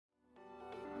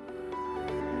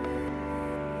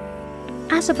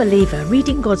As a believer,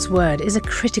 reading God's Word is a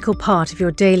critical part of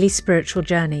your daily spiritual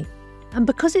journey. And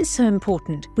because it's so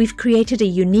important, we've created a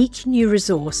unique new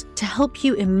resource to help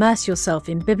you immerse yourself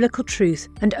in biblical truth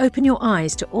and open your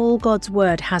eyes to all God's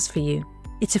Word has for you.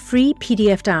 It's a free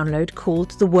PDF download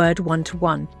called The Word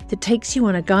 1-to-1 that takes you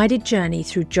on a guided journey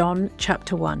through John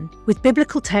chapter 1. With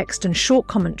biblical text and short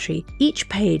commentary, each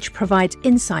page provides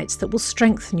insights that will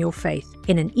strengthen your faith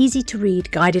in an easy-to-read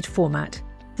guided format.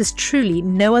 There's truly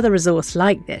no other resource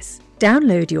like this.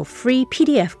 Download your free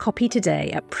PDF copy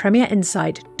today at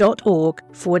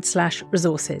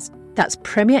premierinsight.org/resources. That's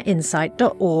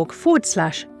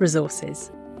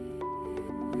premierinsight.org/resources.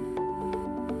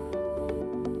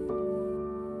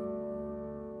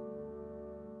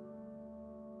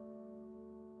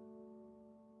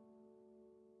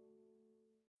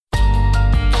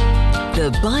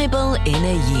 The Bible in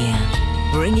a Year,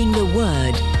 bringing the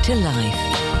Word to life.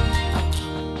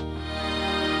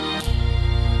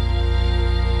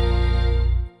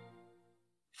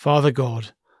 Father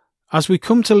God, as we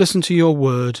come to listen to your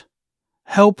word,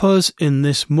 help us in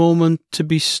this moment to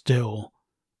be still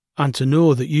and to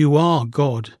know that you are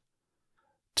God,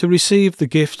 to receive the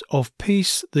gift of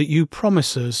peace that you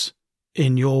promise us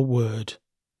in your word.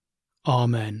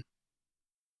 Amen.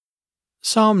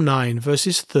 Psalm 9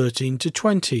 verses 13 to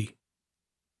 20.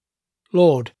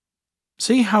 Lord,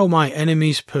 see how my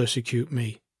enemies persecute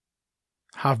me.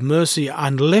 Have mercy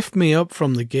and lift me up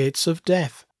from the gates of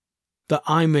death, that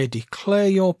I may declare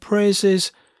your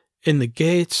praises in the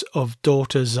gates of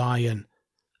daughter Zion,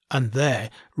 and there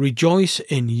rejoice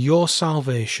in your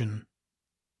salvation.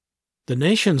 The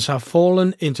nations have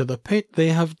fallen into the pit they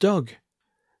have dug.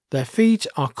 Their feet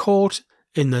are caught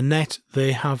in the net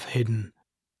they have hidden.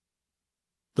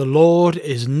 The Lord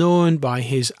is known by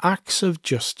his acts of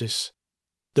justice.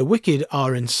 The wicked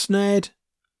are ensnared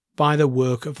by the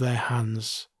work of their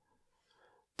hands.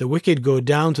 The wicked go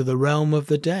down to the realm of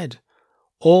the dead,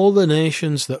 all the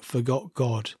nations that forgot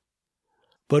God.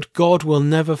 But God will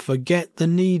never forget the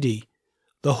needy.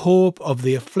 The hope of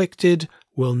the afflicted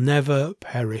will never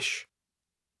perish.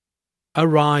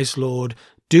 Arise, Lord,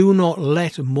 do not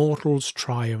let mortals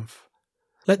triumph.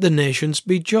 Let the nations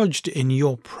be judged in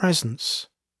your presence.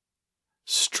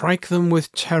 Strike them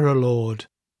with terror, Lord.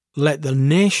 Let the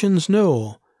nations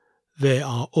know they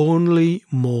are only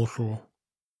mortal.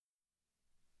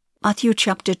 Matthew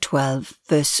chapter 12,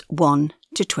 verse 1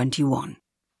 to 21.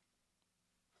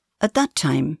 At that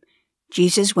time,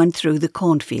 Jesus went through the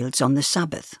cornfields on the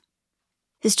Sabbath.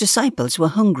 His disciples were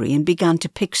hungry and began to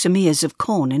pick some ears of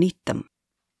corn and eat them.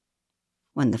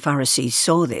 When the Pharisees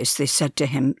saw this, they said to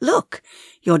him, "Look,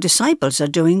 your disciples are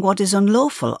doing what is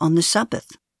unlawful on the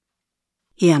Sabbath."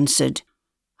 He answered,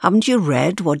 "Haven't you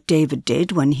read what David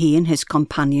did when he and his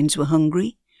companions were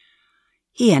hungry?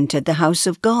 He entered the house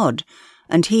of God,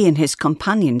 and he and his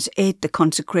companions ate the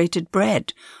consecrated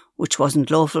bread, which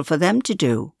wasn't lawful for them to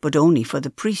do, but only for the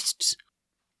priests.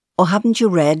 Or haven't you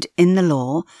read in the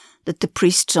law that the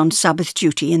priests on Sabbath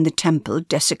duty in the temple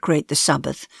desecrate the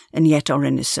Sabbath and yet are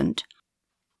innocent?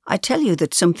 I tell you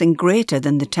that something greater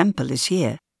than the temple is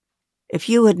here. If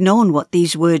you had known what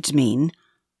these words mean,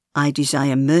 'I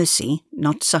desire mercy,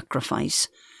 not sacrifice,'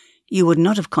 you would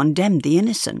not have condemned the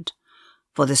innocent,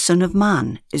 for the Son of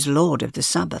Man is Lord of the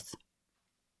Sabbath."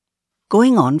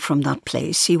 Going on from that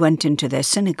place, he went into their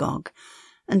synagogue,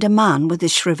 and a man with a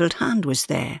shriveled hand was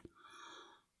there.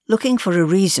 Looking for a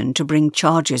reason to bring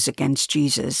charges against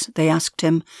Jesus, they asked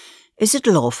him, "Is it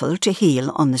lawful to heal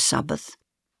on the Sabbath?"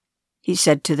 He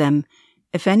said to them,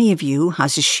 "If any of you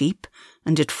has a sheep,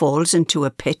 and it falls into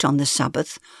a pit on the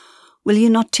Sabbath, will you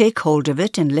not take hold of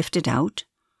it and lift it out?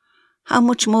 How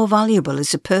much more valuable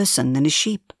is a person than a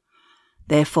sheep?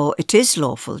 Therefore it is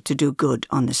lawful to do good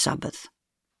on the Sabbath."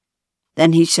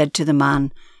 Then he said to the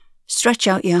man, "Stretch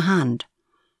out your hand."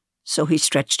 So he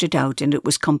stretched it out, and it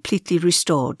was completely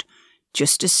restored,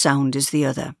 just as sound as the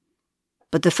other.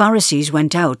 But the Pharisees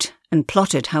went out and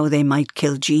plotted how they might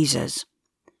kill Jesus.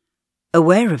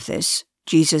 Aware of this,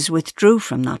 Jesus withdrew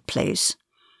from that place.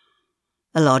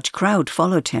 A large crowd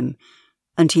followed him,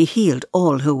 and he healed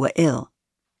all who were ill.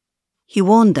 He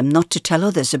warned them not to tell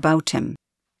others about him.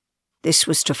 This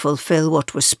was to fulfill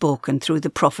what was spoken through the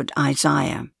prophet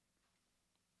Isaiah.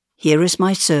 "Here is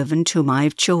my servant whom I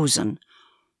have chosen,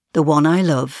 the one I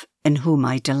love, in whom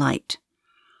I delight.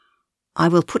 I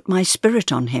will put my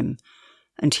spirit on him,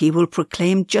 and he will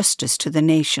proclaim justice to the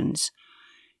nations.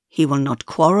 He will not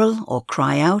quarrel or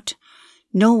cry out.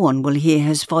 No one will hear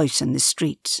his voice in the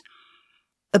streets.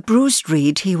 A bruised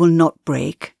reed he will not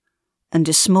break, and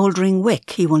a smouldering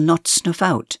wick he will not snuff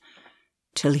out,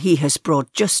 till he has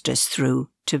brought justice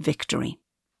through to victory.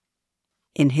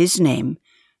 In his name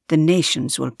the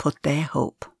nations will put their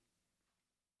hope.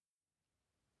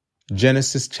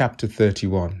 Genesis chapter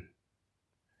 31.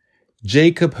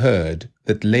 Jacob heard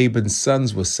that Laban's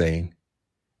sons were saying,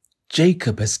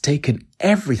 "Jacob has taken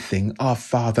everything our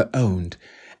father owned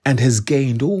and has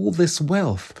gained all this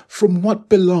wealth from what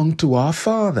belonged to our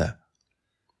father."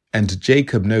 And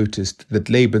Jacob noticed that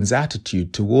Laban's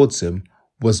attitude towards him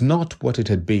was not what it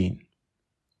had been.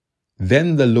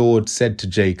 Then the Lord said to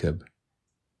Jacob,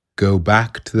 "Go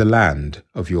back to the land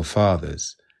of your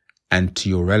fathers and to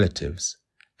your relatives,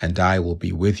 and I will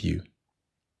be with you."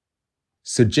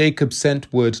 So Jacob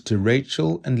sent word to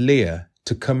Rachel and Leah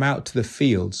to come out to the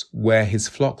fields where his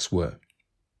flocks were.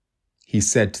 He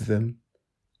said to them,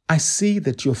 "I see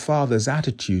that your father's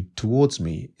attitude towards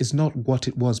me is not what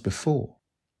it was before,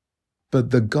 but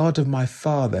the God of my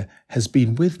father has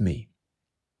been with me.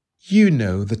 You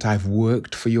know that I've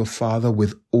worked for your father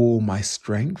with all my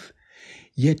strength,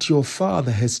 yet your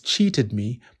father has cheated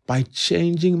me by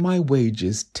changing my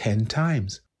wages 10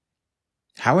 times.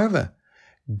 However,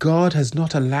 God has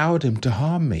not allowed him to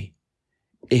harm me.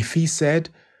 If he said,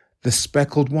 'The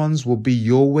speckled ones will be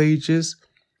your wages,'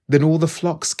 then all the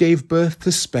flocks gave birth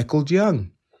to speckled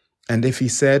young. And if he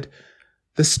said,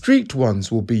 'The streaked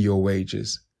ones will be your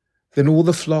wages,' then all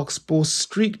the flocks bore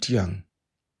streaked young.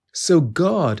 So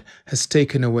God has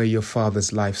taken away your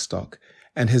father's livestock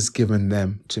and has given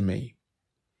them to me.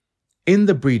 In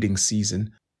the breeding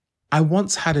season, I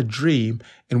once had a dream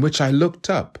in which I looked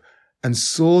up and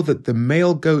saw that the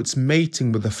male goats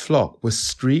mating with the flock were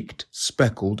streaked,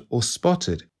 speckled, or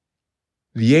spotted.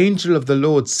 The angel of the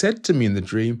Lord said to me in the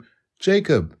dream,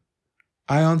 'Jacob.'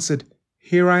 I answered,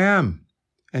 'Here I am.'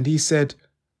 And he said,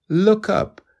 'Look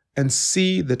up and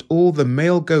see that all the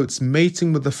male goats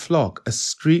mating with the flock are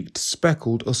streaked,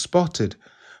 speckled, or spotted,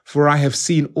 for I have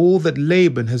seen all that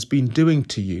Laban has been doing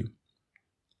to you.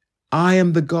 I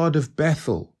am the God of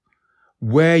Bethel,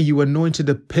 where you anointed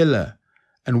a pillar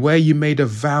and where you made a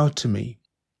vow to me.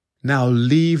 Now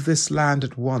leave this land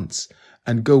at once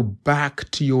and go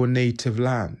back to your native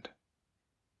land.'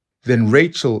 Then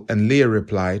Rachel and Leah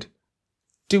replied,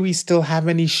 'Do we still have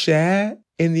any share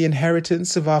in the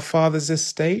inheritance of our father's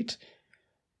estate?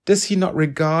 Does he not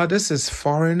regard us as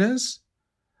foreigners?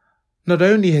 Not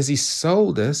only has he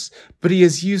sold us, but he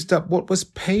has used up what was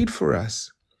paid for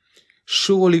us.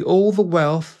 Surely all the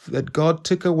wealth that God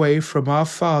took away from our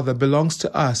father belongs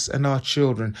to us and our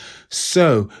children.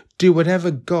 So do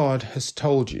whatever God has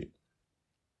told you.'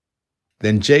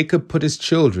 Then Jacob put his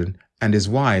children and his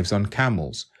wives on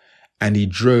camels, and he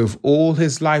drove all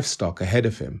his livestock ahead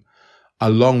of him,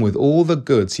 along with all the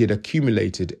goods he had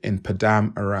accumulated in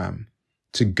Paddan Aram,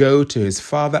 to go to his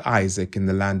father Isaac in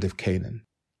the land of Canaan.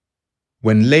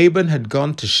 When Laban had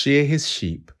gone to shear his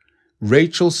sheep,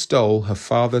 Rachel stole her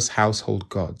father's household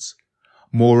gods.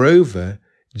 Moreover,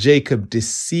 Jacob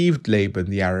deceived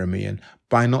Laban the Aramean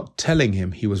by not telling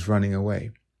him he was running away.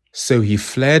 So he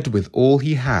fled with all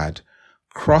he had,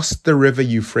 crossed the river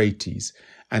Euphrates,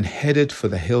 and headed for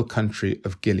the hill country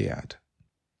of Gilead.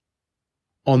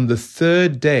 On the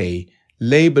 3rd day,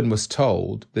 Laban was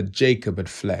told that Jacob had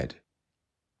fled.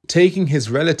 Taking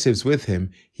his relatives with him,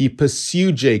 he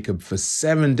pursued Jacob for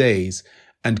 7 days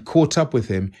and caught up with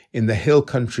him in the hill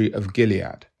country of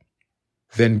Gilead.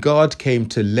 Then God came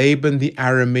to Laban the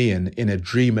Aramean in a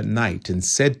dream at night and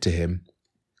said to him,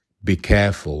 'Be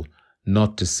careful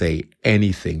not to say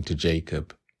anything to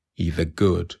Jacob, either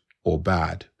good or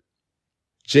bad.'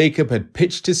 Jacob had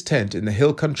pitched his tent in the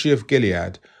hill country of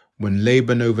Gilead when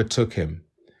Laban overtook him,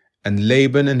 and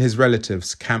Laban and his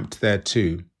relatives camped there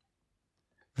too.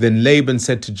 Then Laban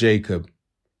said to Jacob,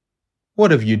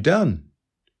 'What have you done?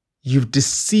 You've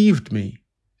deceived me,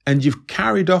 and you've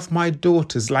carried off my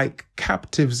daughters like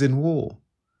captives in war.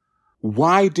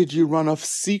 Why did you run off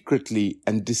secretly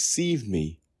and deceive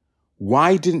me?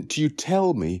 Why didn't you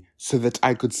tell me so that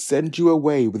I could send you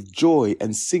away with joy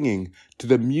and singing to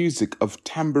the music of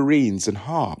tambourines and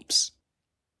harps?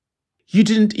 You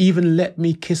didn't even let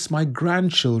me kiss my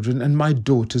grandchildren and my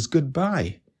daughters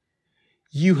goodbye.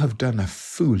 You have done a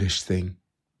foolish thing.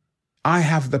 I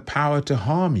have the power to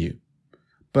harm you.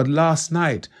 But last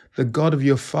night the God of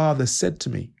your father said to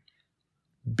me,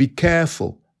 "Be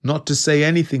careful not to say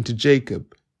anything to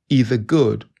Jacob, either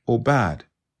good or bad."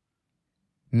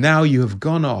 Now you have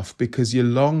gone off because you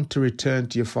long to return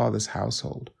to your father's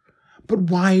household. But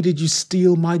why did you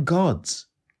steal my gods?"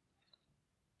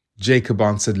 Jacob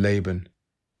answered Laban,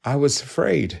 "I was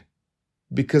afraid,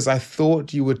 because I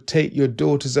thought you would take your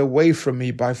daughters away from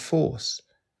me by force.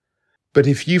 But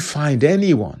if you find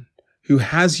anyone who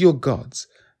has your gods,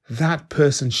 that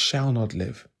person shall not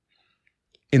live.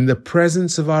 In the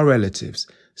presence of our relatives,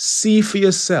 see for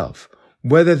yourself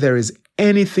whether there is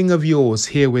anything of yours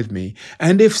here with me,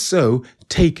 and if so,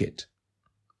 take it."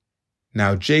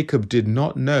 Now Jacob did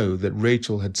not know that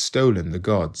Rachel had stolen the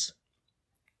gods.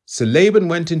 So Laban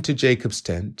went into Jacob's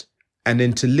tent, and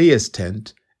into Leah's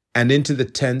tent, and into the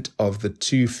tent of the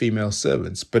 2 female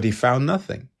servants, but he found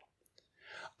nothing.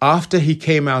 After he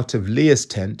came out of Leah's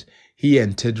tent, he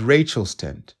entered Rachel's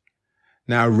tent.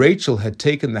 Now Rachel had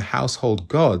taken the household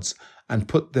gods and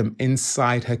put them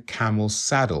inside her camel's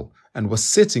saddle, and was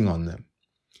sitting on them.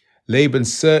 Laban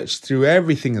searched through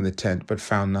everything in the tent, but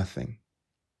found nothing.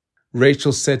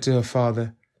 Rachel said to her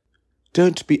father,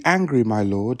 "Don't be angry, my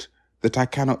lord, that I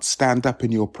cannot stand up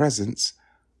in your presence.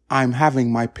 I'm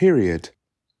having my period."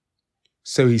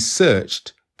 So he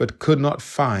searched, but could not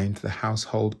find the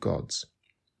household gods.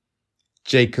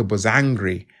 Jacob was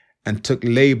angry and took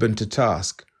Laban to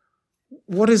task.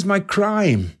 "What is my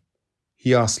crime?"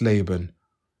 he asked Laban.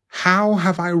 "How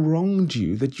have I wronged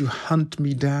you that you hunt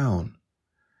me down?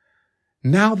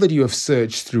 Now that you have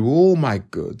searched through all my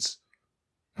goods,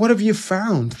 what have you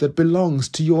found that belongs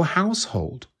to your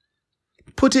household?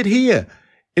 Put it here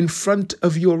in front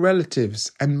of your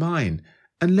relatives and mine,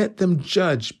 and let them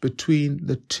judge between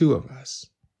the 2 of us.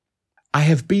 I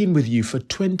have been with you for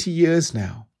 20 years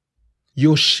now.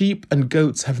 Your sheep and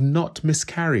goats have not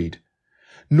miscarried,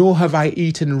 nor have I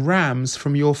eaten rams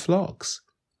from your flocks.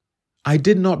 I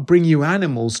did not bring you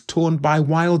animals torn by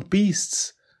wild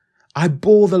beasts. I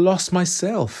bore the loss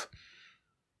myself.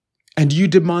 And you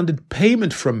demanded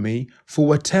payment from me for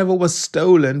whatever was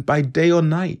stolen by day or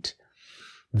night.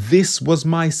 This was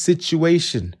my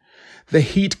situation. The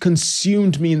heat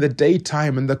consumed me in the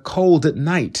daytime and the cold at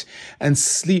night, and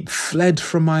sleep fled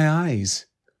from my eyes.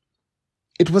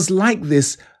 It was like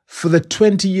this for the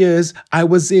 20 years I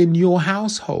was in your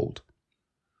household.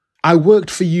 I worked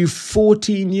for you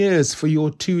 14 years for your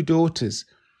 2 daughters,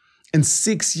 and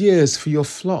 6 years for your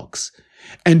flocks,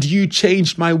 and you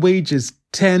changed my wages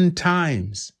 10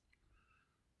 times.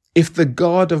 If the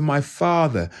God of my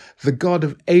father, the God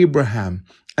of Abraham,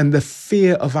 and the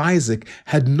fear of Isaac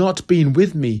had not been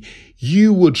with me,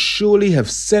 you would surely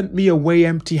have sent me away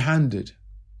empty-handed.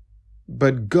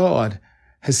 But God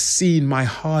has seen my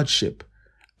hardship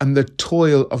and the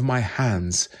toil of my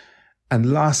hands,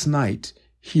 and last night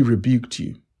he rebuked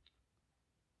you."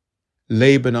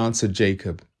 Laban answered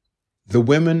Jacob, "The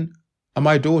women are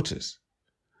my daughters,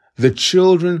 the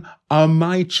children are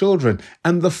my children,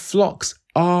 and the flocks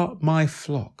are my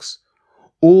flocks.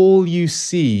 All you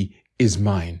see is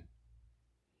mine.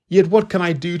 Yet what can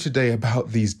I do today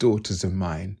about these daughters of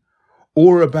mine,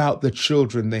 or about the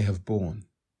children they have borne?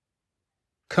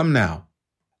 Come now,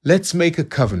 let's make a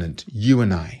covenant, you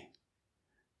and I,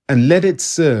 and let it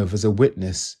serve as a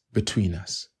witness between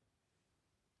us."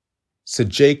 So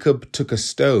Jacob took a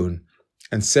stone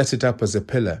and set it up as a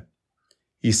pillar.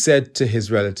 He said to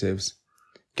his relatives,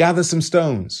 "Gather some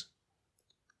stones."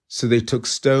 So they took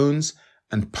stones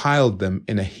and piled them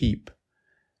in a heap,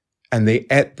 and they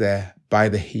ate there by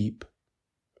the heap.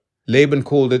 Laban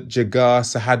called it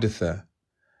Jegar-Sahadutha,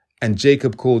 and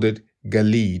Jacob called it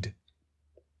Galeed.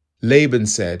 Laban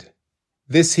said,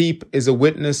 "This heap is a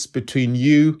witness between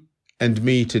you and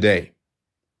me today."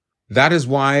 That is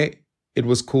why it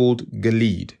was called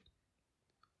Galeed.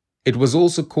 It was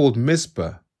also called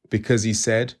Mizpah, because he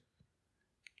said,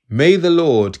 "May the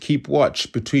Lord keep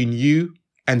watch between you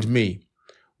and me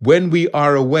when we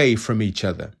are away from each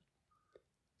other.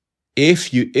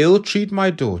 If you ill-treat my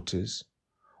daughters,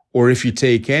 or if you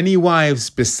take any wives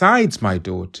besides my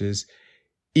daughters,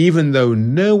 even though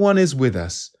no one is with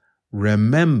us,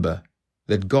 remember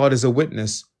that God is a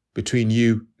witness between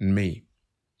you and me."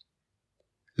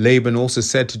 Laban also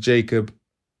said to Jacob,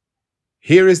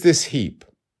 "Here is this heap,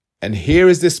 and here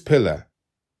is this pillar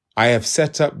I have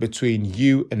set up between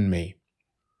you and me.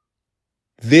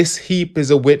 This heap is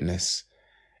a witness,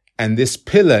 and this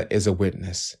pillar is a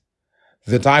witness,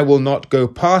 that I will not go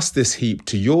past this heap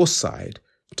to your side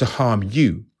to harm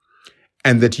you,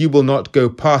 and that you will not go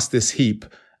past this heap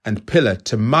and pillar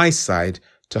to my side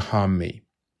to harm me.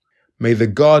 May the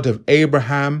God of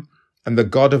Abraham and the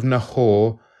God of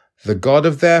Nahor, the God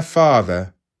of their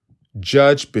father,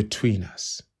 judge between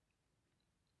us."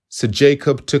 So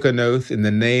Jacob took an oath in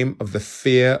the name of the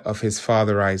fear of his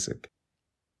father Isaac.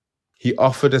 He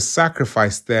offered a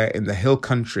sacrifice there in the hill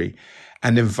country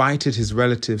and invited his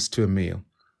relatives to a meal.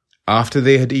 After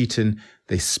they had eaten,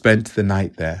 they spent the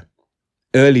night there.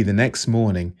 Early the next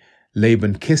morning,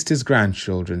 Laban kissed his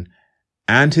grandchildren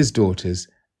and his daughters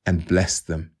and blessed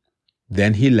them.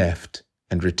 Then he left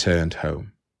and returned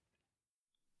home.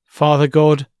 Father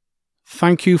God,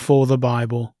 thank you for the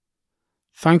Bible.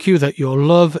 Thank you that your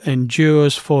love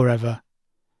endures forever.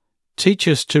 Teach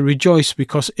us to rejoice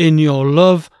because in your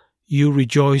love you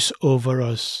rejoice over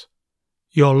us.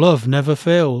 Your love never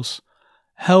fails.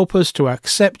 Help us to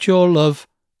accept your love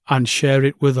and share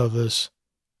it with others.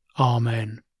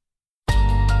 Amen.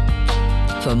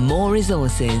 For more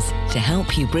resources to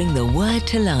help you bring the word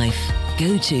to life,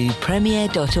 go to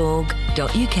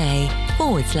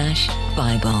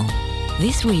premier.org.uk/Bible.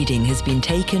 This reading has been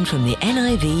taken from the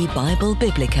NIV Bible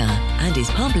Biblica and is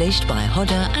published by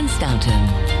Hodder and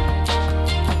Stoughton.